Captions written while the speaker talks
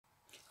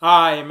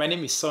Hi, my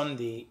name is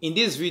Sunday. In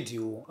this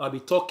video, I'll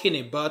be talking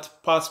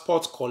about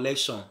passport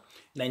collection,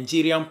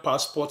 Nigerian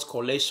passport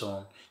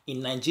collection in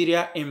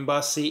Nigeria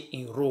Embassy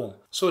in Rome.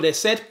 So they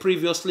said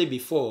previously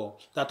before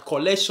that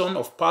collection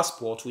of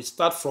passport will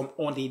start from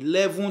on the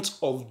 11th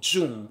of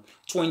June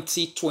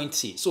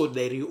 2020. So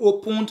they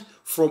reopened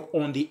from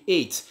on the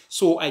 8th.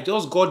 So I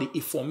just got the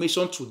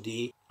information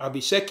today. I'll be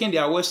checking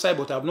their website,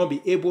 but I've not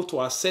been able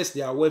to access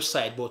their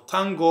website. But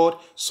thank God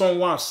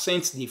someone has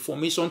sent the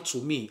information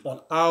to me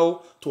on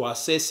how to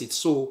access it.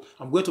 So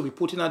I'm going to be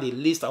putting out the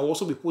list. I'll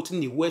also be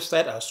putting the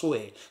website as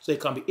well, so you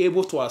can be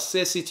able to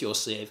access it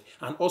yourself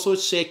and also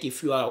check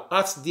if you are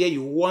at there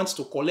you want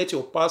to collect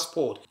your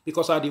passport,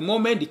 because at the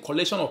moment the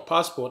collection of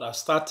passport has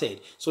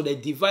started. So they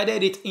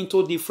divided it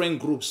into different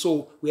groups.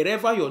 So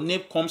wherever your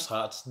name comes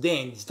out,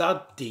 then it's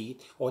that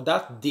date or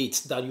that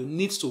date that you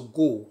need to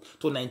go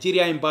to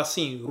Nigeria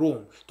Embassy in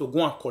Rome to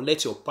go and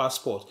collect your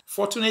passport.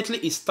 Fortunately,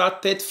 it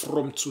started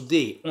from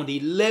today on the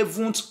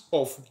 11th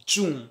of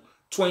June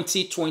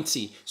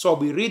 2020. So I'll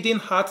be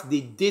reading out the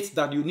date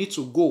that you need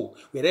to go.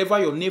 Wherever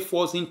your name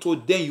falls into,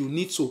 then you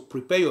need to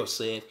prepare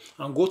yourself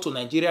and go to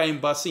Nigeria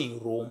Embassy in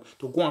Rome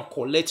to go and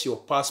collect your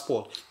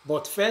passport.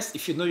 But first,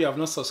 if you know you have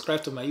not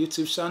subscribed to my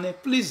YouTube channel,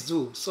 please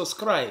do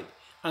subscribe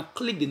and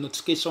click the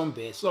notification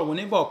bell so that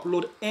whenever I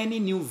upload any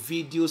new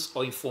videos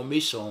or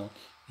information,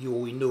 you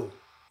will know.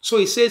 So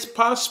it says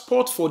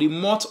passport for the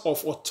month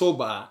of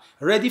October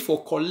ready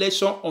for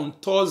collection on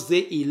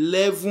Thursday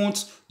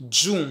 11th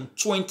June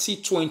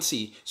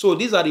 2020. So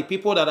these are the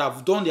people that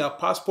have done their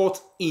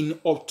passport in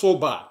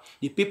October.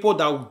 The people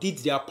that did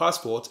their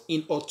passport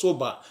in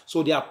October.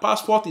 So their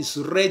passport is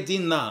ready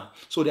now.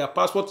 So their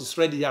passport is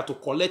ready. They have to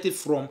collect it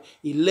from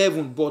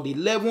 11th. But the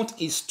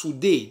 11th is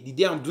today, the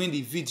day I'm doing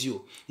the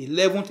video. The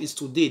 11th is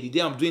today, the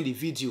day I'm doing the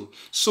video.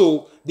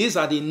 So these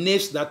are the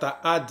names that are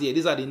out there.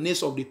 These are the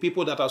names of the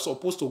people that are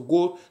supposed to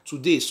go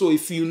today. So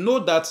if you know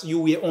that you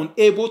were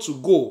unable to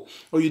go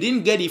or you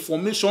didn't get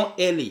information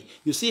early,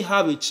 you still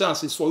have a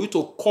chance. It's for you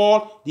to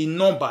call the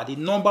number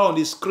on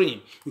the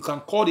screen. You can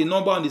call the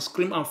number on the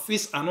screen and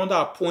fix another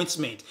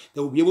appointment.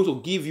 They will be able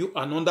to give you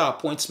another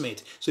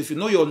appointment. So if you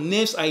know your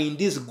names are in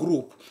this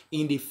group,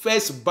 in the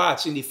first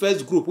batch, in the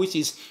first group, which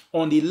is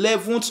on the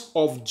 11th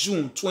of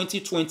June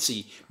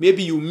 2020,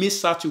 maybe you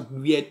missed out, you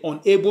were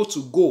unable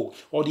to go,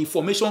 or the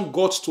information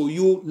got to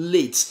you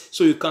late.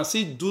 So you can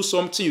still do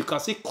something, you can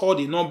still call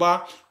the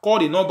number,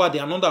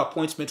 then another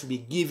appointment will be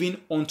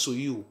given unto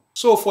you.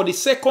 So for the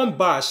second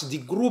batch, the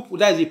group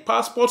that is the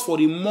passport for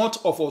the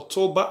month of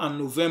October and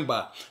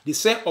November. The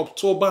same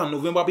October and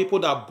November people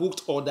that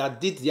booked or that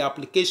did the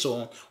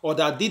application or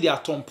that did their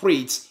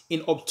templates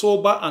in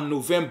October and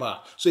November.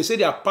 So they say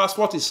their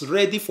passport is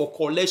ready for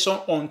collection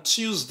on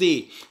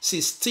Tuesday,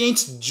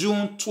 16th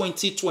June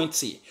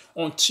 2020.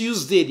 On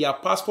Tuesday, their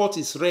passport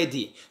is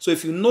ready. So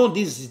if you know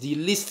this is the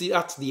list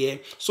out there,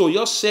 so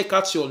just check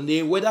out your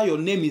name, whether your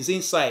name is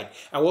inside.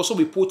 I will also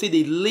be putting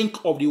the link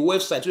of the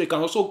website so you can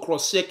also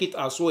cross-check it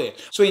as well.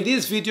 So in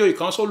this video, you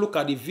can also look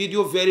at the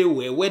video very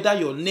well, whether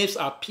your names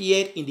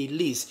appeared in the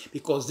list,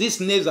 because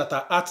these names that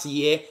are out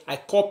here, I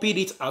copied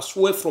it as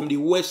well from the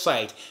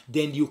website.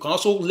 Then you can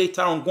also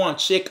later on go and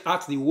check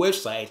out the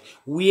website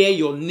where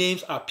your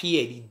names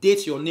appear, the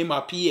date your name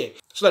appear,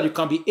 so that you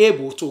can be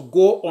able to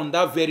go on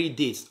that very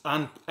date.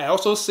 And I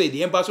also say,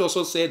 the embassy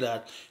also said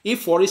that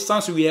if, for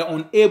instance, we are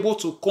unable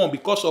to come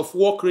because of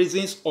work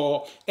reasons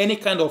or any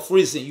kind of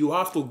reason, you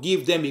have to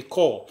give them a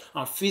call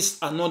and fix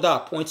another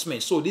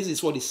appointment. So this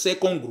is for the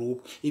second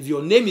group. If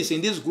your name is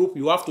in this group,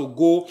 you have to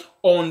go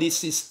on the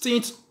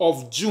 16th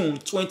of June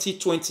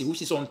 2020,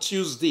 which is on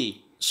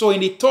Tuesday. So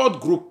in the third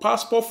group,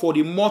 passport for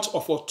the month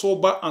of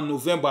October and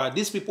November,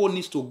 these people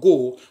need to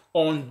go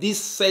on this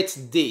set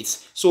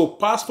dates. So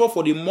passport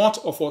for the month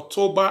of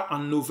October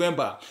and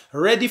November,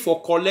 ready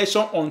for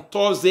collection on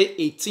Thursday,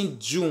 18th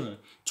June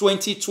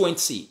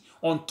 2020.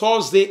 On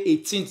Thursday,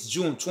 18th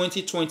June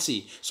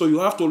 2020. So you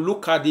have to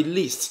look at the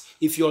list.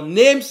 If your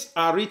names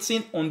are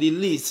written on the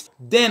list,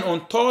 then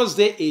on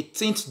Thursday,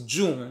 18th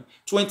June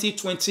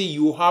 2020,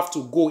 you have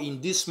to go in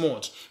this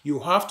month. You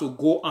have to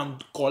go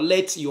and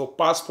collect your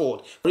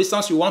passport. For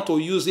instance, you want to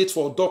use it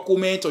for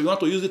document or you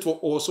want to use it for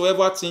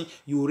whatsoever thing,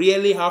 you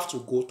really have to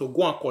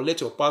go and collect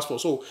your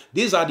passport. So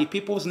these are the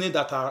people's names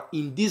that are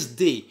in this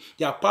day.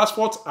 Their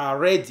passports are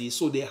ready,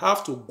 so they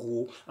have to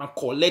go and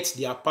collect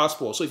their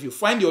passport. So if you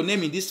find your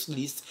name in this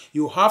list,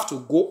 you have to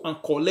go and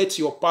collect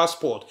your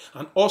passport.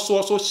 And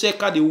also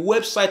check out the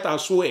website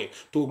as well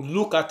to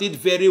look at it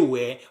very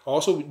well.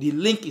 Also, the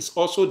link is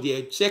also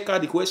there. Check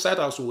out the website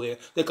as well.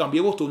 They can be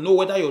able to know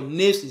whether your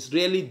name is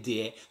really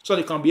there, so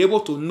they can be able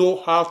to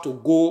know how to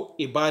go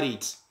about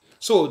it.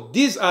 So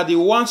these are the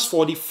ones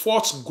for the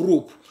fourth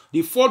group.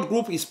 The fourth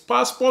group is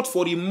passport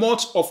for the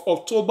month of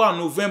October and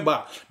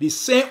November. The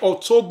same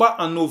October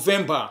and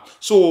November.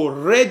 So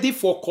ready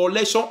for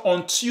collection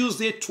on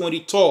Tuesday,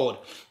 23rd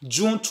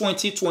June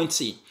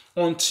 2020.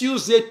 On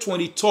Tuesday,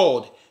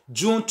 23rd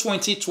June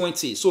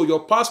 2020. So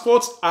your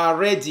passports are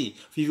ready.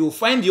 If you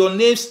find your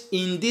names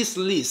in this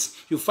list,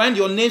 look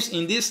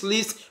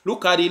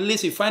at the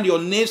list, you find your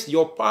names,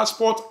 your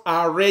passports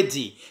are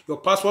ready. Your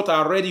passports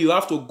are ready. You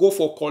have to go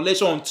for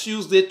collection on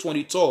Tuesday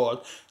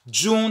 23rd.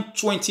 June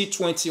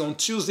 2020, on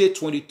Tuesday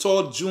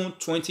 23rd June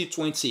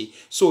 2020.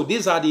 So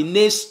these are the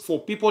names for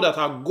people that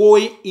are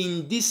going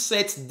in this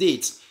set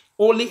date.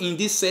 Only in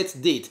this set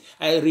date.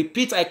 I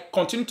repeat, I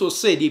continue to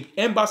say, the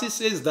embassy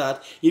says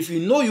that if you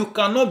know you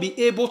cannot be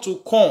able to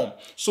come,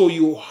 so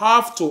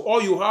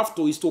all you have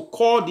to is to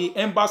call the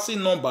embassy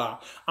number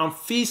and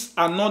fix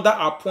another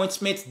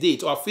appointment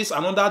date or fix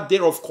another day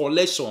of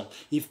collection.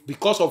 If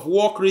because of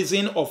work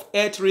reason, of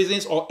health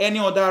reasons, or any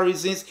other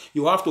reasons,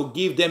 you have to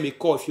give them a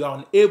call if you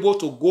are unable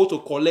to go to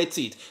collect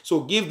it.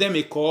 So give them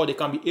a call. They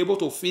can be able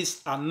to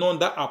fix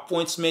another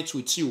appointment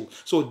with you.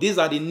 So these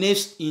are the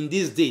names in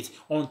this date.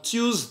 On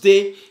Tuesday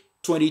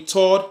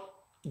 23rd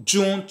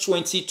June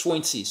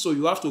 2020. So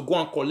you have to go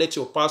and collect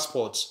your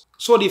passports.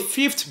 So the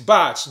fifth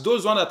batch,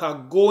 those ones that are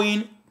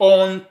going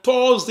on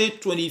Thursday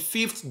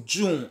 25th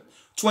June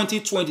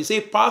 2020, say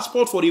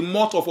passport for the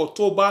month of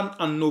October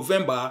and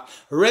November,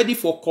 ready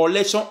for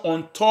collection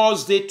on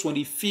Thursday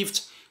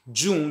 25th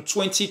June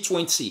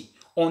 2020.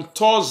 On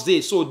Thursday.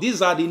 So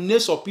these are the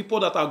names of people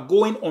that are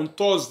going on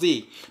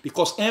Thursday,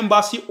 because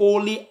embassy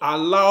only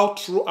allow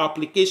through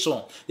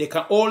application. They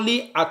can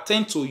only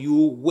attend to you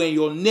when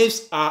your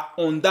names are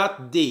on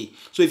that day.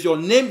 So if your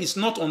name is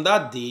not on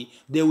that day,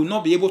 they will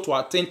not be able to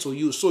attend to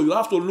you. So you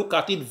have to look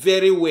at it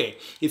very well.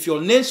 If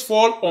your names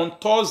fall on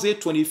Thursday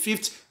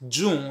 25th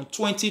June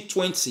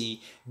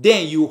 2020,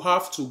 then you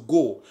have to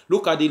go.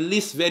 Look at the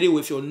list very well.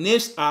 If your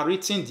names are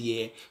written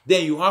there,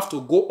 then you have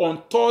to go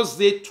on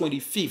Thursday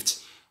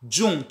 25th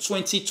June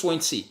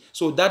 2020.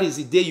 So that is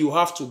the day you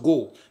have to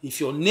go. If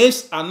your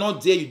names are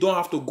not there, you don't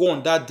have to go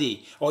on that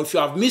day. Or if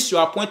you have missed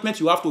your appointment,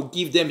 you have to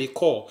give them a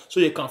call so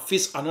they can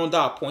fix another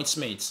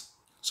appointment.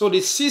 So the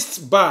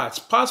sixth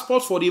batch,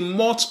 passport for the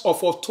month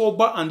of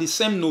October and the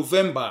same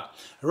November,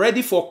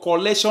 ready for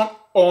collection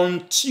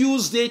on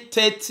Tuesday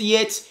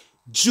 30th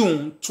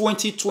June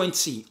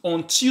 2020.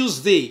 On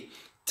Tuesday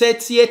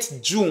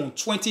 30th June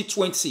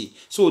 2020.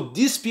 So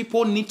these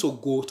people need to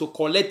go to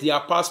collect their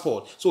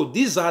passport. So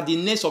these are the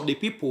names of the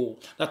people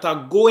that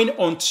are going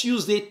on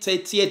Tuesday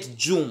 30th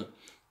June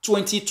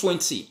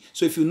 2020.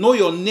 So if you know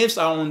your names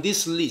are on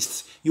this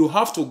list, you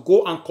have to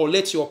go and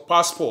collect your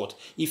passport.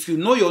 If you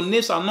know your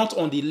names are not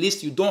on the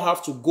list, you don't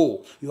have to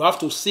go. You have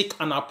to seek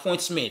an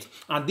appointment.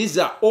 And these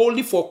are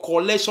only for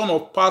collection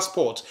of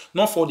passport,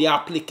 not for the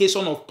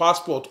application of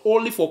passport.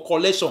 Only for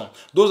collection.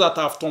 Those that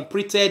have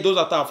completed, those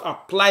that have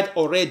applied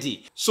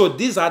already. So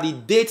these are the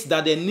dates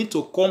that they need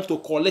to come to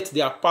collect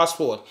their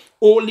passport.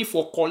 Only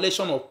for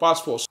collection of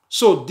passports.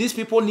 So these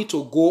people need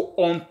to go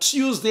on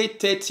Tuesday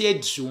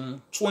 30th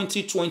June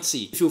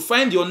 2020. If you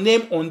find your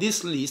name on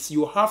this list,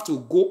 you have to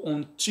go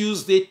on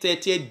Tuesday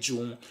 30th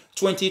June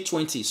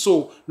 2020.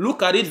 So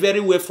look at it very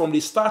well from the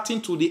starting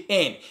to the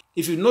end.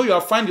 If you know you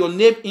have found your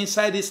name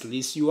inside this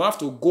list, you have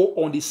to go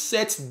on the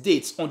set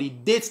dates, on the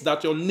dates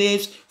that your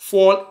names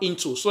fall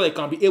into, so they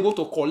can be able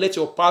to collect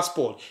your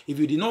passport. If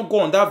you did not go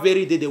on that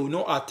very day, they will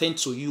not attend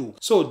to you.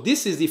 So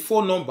this is the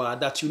phone number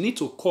that you need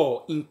to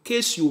call in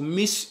case you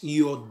miss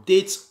your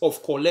date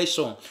of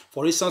collection.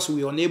 For instance,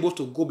 we are unable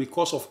to go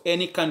because of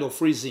any kind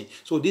of reason.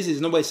 So this is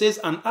the number. It says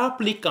an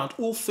applicant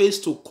who fails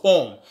to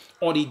come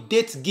on the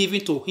date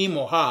given to him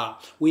or her,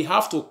 we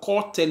have to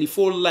call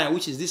telephone line,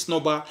 which is this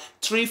number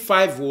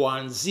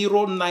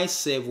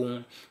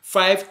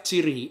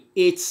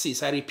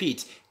 351-097-5386. I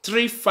repeat,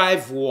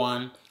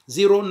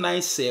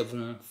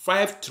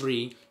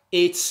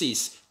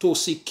 351-097-5386 to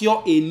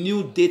secure a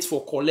new date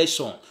for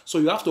collection. So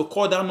you have to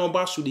call that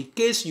number should the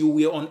case you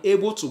were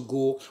unable to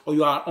go, or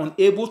you are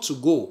unable to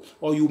go,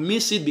 or you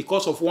miss it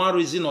because of one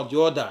reason or the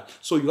other.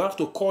 So you have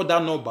to call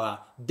that number,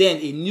 then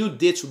a new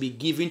date will be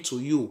given to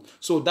you.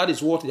 So that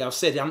is what they have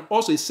said. And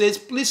also it says,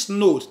 please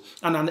note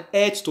and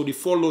adhere to the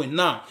following.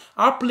 Now,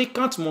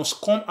 applicants must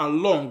come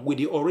along with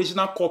the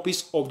original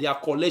copies of their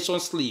collection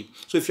slip.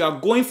 So if you are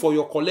going for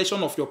your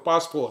collection of your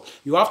passport,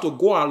 you have to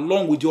go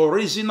along with the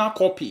original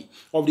copy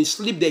of the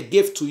slip they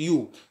gave to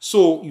you.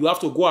 So you have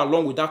to go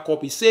along with that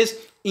copy. It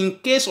says, in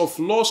case of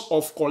loss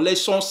of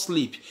collection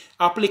slip,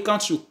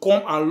 applicants should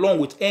come along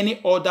with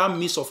any other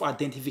means of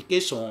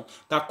identification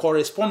that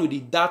correspond with the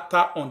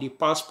data on the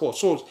passport.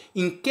 So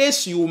in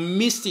case you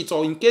missed it,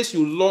 or in case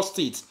you lost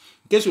it,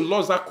 in case you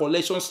lost that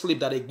collection slip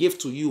that they gave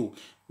to you,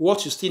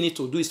 what you still need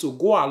to do is to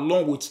go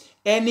along with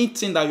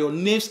anything that your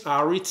names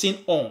are written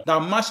on that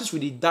matches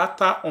with the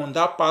data on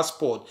that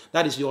passport.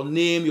 That is your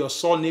name, your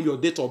surname, your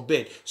date of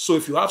birth. So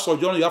if you have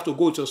sojourner, you have to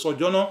go with your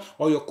sojourner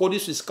or your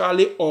codis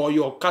fiscale or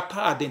your carta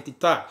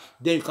identitaire.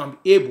 Then you can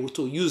be able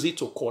to use it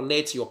to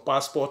collect your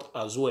passport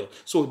as well.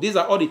 So these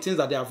are all the things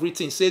that they have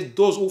written. It says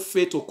those who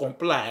fail to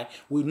comply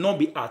will not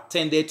be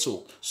attended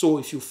to. So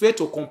if you fail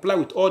to comply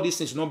with all these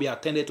things, you will not be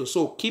attended to.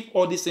 So keep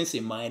all these things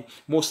in mind.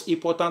 Most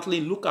importantly,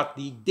 look at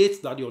the dates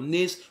that your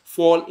names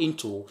fall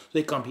into so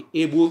they can be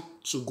able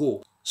to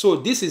go. So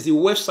this is the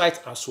website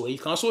as well. You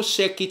can also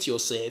check it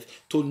yourself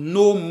to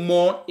know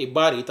more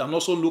about it and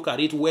also look at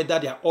it whether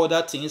there are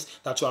other things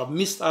that you have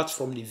missed out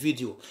from the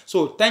video.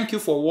 So thank you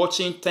for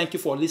watching. Thank you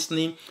for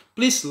listening.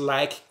 Please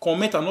like,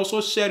 comment, and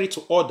also share it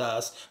to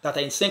others that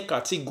are in same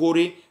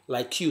category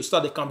like you so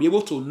that they can be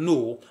able to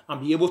know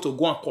and be able to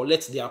go and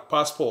collect their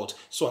passport.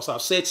 So as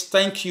I've said,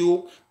 thank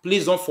you.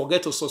 Please don't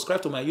forget to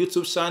subscribe to my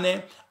YouTube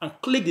channel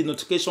and click the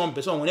notification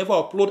bell so whenever I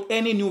upload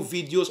any new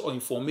videos or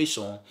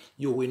information,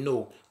 you will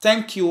know.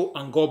 Thank you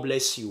and God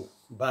bless you.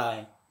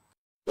 Bye.